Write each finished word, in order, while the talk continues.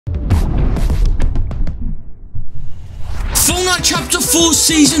Fortnite Chapter 4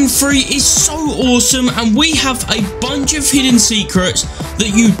 Season 3 is so awesome, and we have a bunch of hidden secrets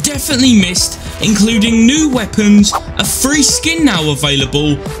that you definitely missed, including new weapons, a free skin now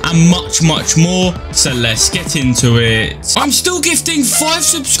available, and much more. So let's get into it. I'm still gifting 5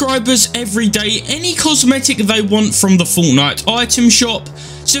 subscribers every day any cosmetic they want from the Fortnite item shop.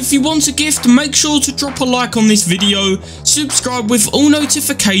 So if you want a gift, make sure to drop a like on this video, subscribe with all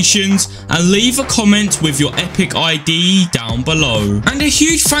notifications, and leave a comment with your epic ID down below. And a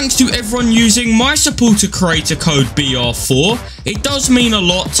huge thanks to everyone using my supporter creator code BR4. It does mean a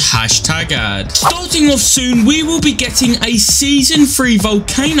lot, #ad. Starting off soon, we will be getting a Season 3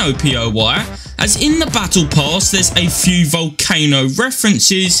 Volcano POI, as in the Battle Pass there's a few volcano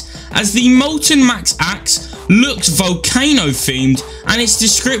references, as the Molten Max axe looks volcano themed and its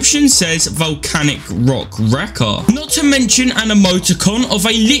description says volcanic rock wrecker. Not to mention an emoticon of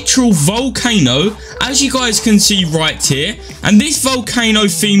a literal volcano, as you guys can see right here, and this volcano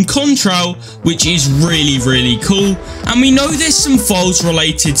themed contrail, which is really cool. And we know there's some files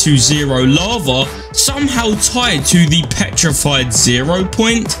related to Zero Lava somehow tied to the petrified 0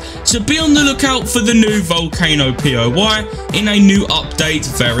 point, so be on the lookout for the new volcano POI in a new update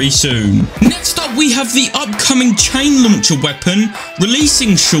very soon. Next up, we have the upcoming chain launcher weapon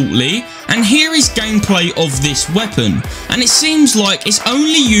releasing shortly, and here is gameplay of this weapon, and it seems like it's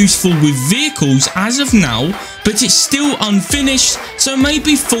only useful with vehicles as of now, but it's still unfinished, so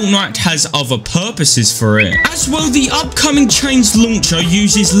maybe Fortnite has other purposes for it. As well, the upcoming chains launcher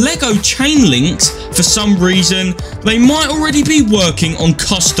uses Lego chain links. For some reason, they might already be working on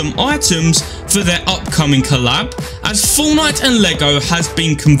custom items for their upcoming collab, as Fortnite and Lego has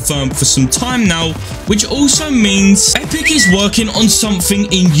been confirmed for some time now, which also means Epic is working on something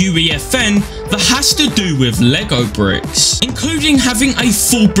in UEFN that has to do with Lego bricks, including having a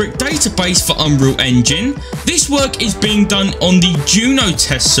full brick database for Unreal Engine. This work is being done on the Juno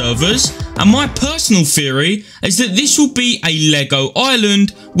test servers, and my personal theory is that this will be a Lego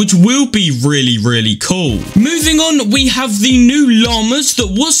island, which will be really cool. Moving on, we have the new llamas that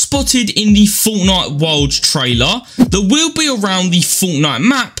was spotted in the Fortnite WILDS trailer that will be around the Fortnite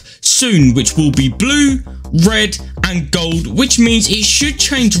map soon, which will be blue, red and gold, which means it should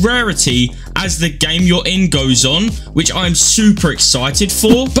change rarity as the game you're in goes on, which I'm super excited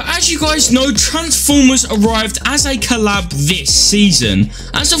for. But as you guys know, Transformers arrived as a collab this season,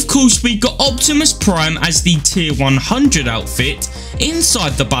 as of course we got Optimus Prime as the tier 100 outfit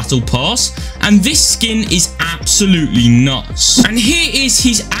inside the battle pass, and this skin is absolutely nuts. And here is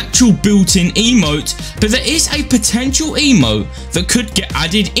his actual built-in emote, but there is a potential emote that could get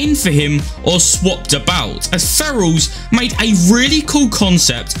added in for him or swapped about, as Ferals made a really cool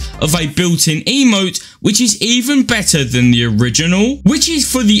concept of a built-in emote, which is even better than the original, which is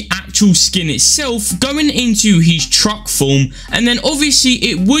for the actual skin itself going into his truck form, and then obviously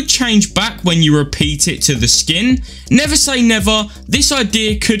it would change back when you repeat it to the skin. Never say never, this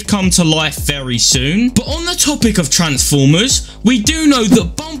idea could come to life very soon. But on the topic of Transformers, we do know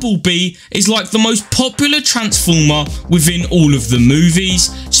that Bumblebee is like the most popular Transformer within all of the movies,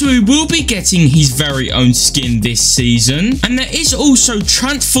 so he will be getting his very own skin this season. And there is also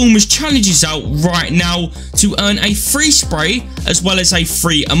Transformers challenges out right now to earn a free spray as well as a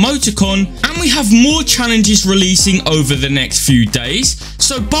free emoticon, and we have more challenges releasing over the next few days,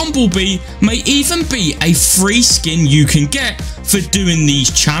 so Bumblebee may even be a free skin you can get for doing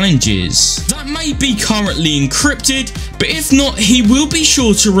these challenges. That may be currently encrypted, but if not, he will be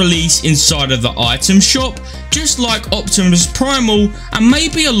sure to release inside of the item shop, just like Optimus Primal, and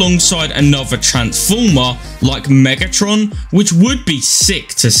maybe alongside another Transformer like Megatron, which would be sick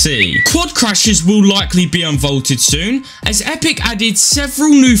to see. Quad crashes will likely be unvaulted soon, as Epic added several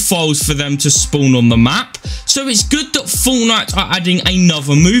new files for them to spawn on the map, so it's good that Fortnite are adding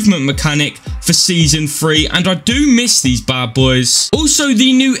another movement mechanic for Season 3, and I do miss these bad boys. Also,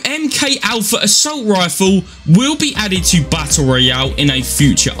 the new MK Alpha Assault Rifle will be added to Battle Royale in a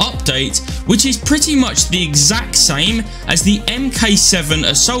future update, which is pretty much the exact same as the MK7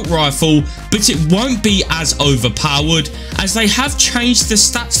 Assault Rifle, but it won't be as overpowered, as they have changed the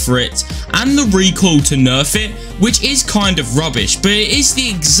stats for it and the recoil to nerf it, which is kind of rubbish, but it is the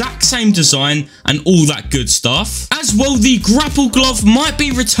exact same design and all that good stuff. As well, the grapple glove might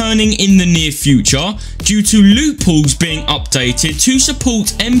be returning in the near future due to loot pools being updated to support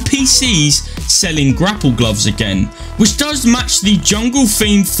NPCs selling grapple gloves again, which does match the jungle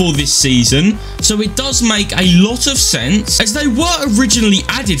theme for this season, so it does make a lot of sense, as they were originally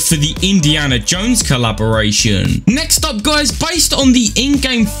added for the Indiana Jones collaboration. Next up guys, based on the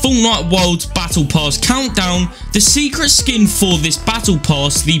in-game Fortnite WILDS Battle Pass countdown, the secret skin for this battle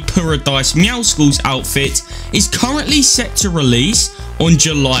pass, the Paradise Meowscles outfit, is currently set to release on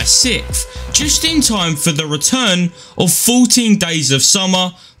July 6th, just in time for the return of 14 Days of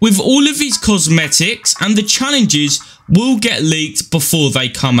Summer, with all of its cosmetics, and the challenges will get leaked before they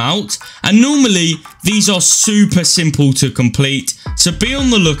come out, and normally these are super simple to complete, so be on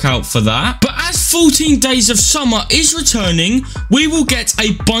the lookout for that. But as 14 Days of Summer is returning, we will get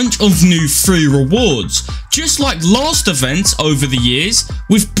a bunch of new free rewards, just like last events over the years,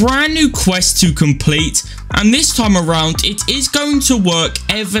 with brand new quests to complete, and this time around it is going to work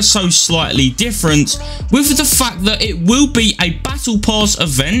ever so slightly different, with the fact that it will be a battle pass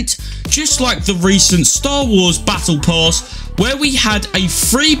event, just like the recent Star Wars battle pass, where we had a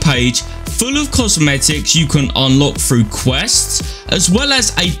free page full of cosmetics you can unlock through quests, as well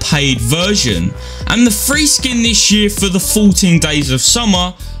as a paid version. And the free skin this year for the 14 Days of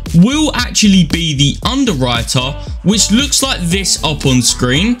Summer will actually be the Underwriter, which looks like this up on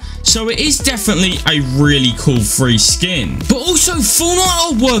screen, so it is definitely a really cool free skin. But also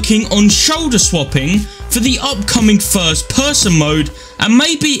Fortnite are working on shoulder swapping for the upcoming first person mode, and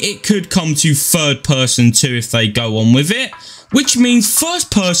maybe it could come to third person too if they go on with it, which means first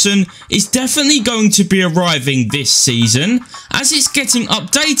person is definitely going to be arriving this season, as it's getting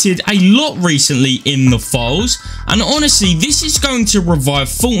updated a lot recently in the files, and honestly this is going to revive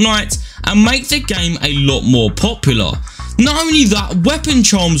Fortnite and make the game a lot more popular. Not only that, weapon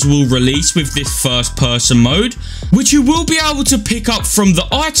charms will release with this first person mode, which you will be able to pick up from the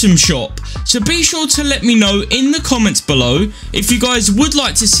item shop, so be sure to let me know in the comments below if you guys would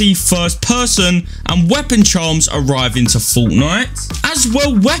like to see first person and weapon charms arrive into Fortnite. As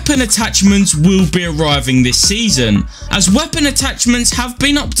well, weapon attachments will be arriving this season, as weapon attachments have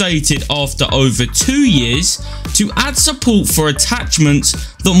been updated after over 2 years to add support for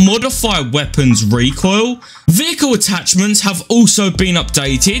attachments that modify weapons recoil. Vehicle attachments have also been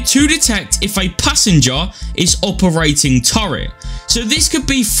updated to detect if a passenger is operating turret, so this could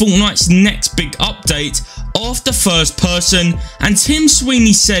be Fortnite's next big update after first person, and Tim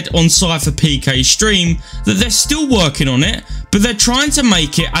Sweeney said on Cypher PK stream that they're still working on it, but they're trying to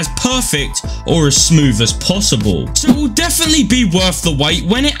make it as perfect or as smooth as possible. So it will definitely be worth the wait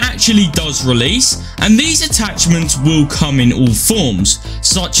when it actually does release, and these attachments will come in all forms,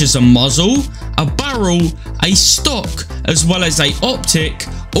 such as a muzzle, a barrel, a stock, as well as a optic,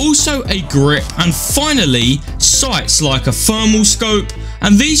 also a grip, and finally sights like a thermal scope,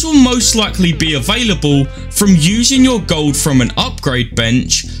 and these will most likely be available from using your gold from an upgrade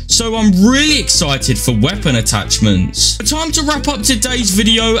bench, so I'm really excited for weapon attachments. But time to wrap up today's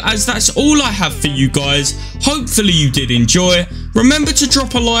video, as that's all I have for you guys. Hopefully you did enjoy. Remember to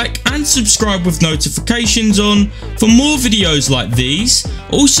drop a like and subscribe with notifications on for more videos like these.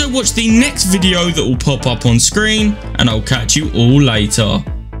 Also watch the next video that will pop up on screen, and I'll catch you all later.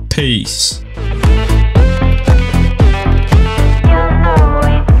 Peace.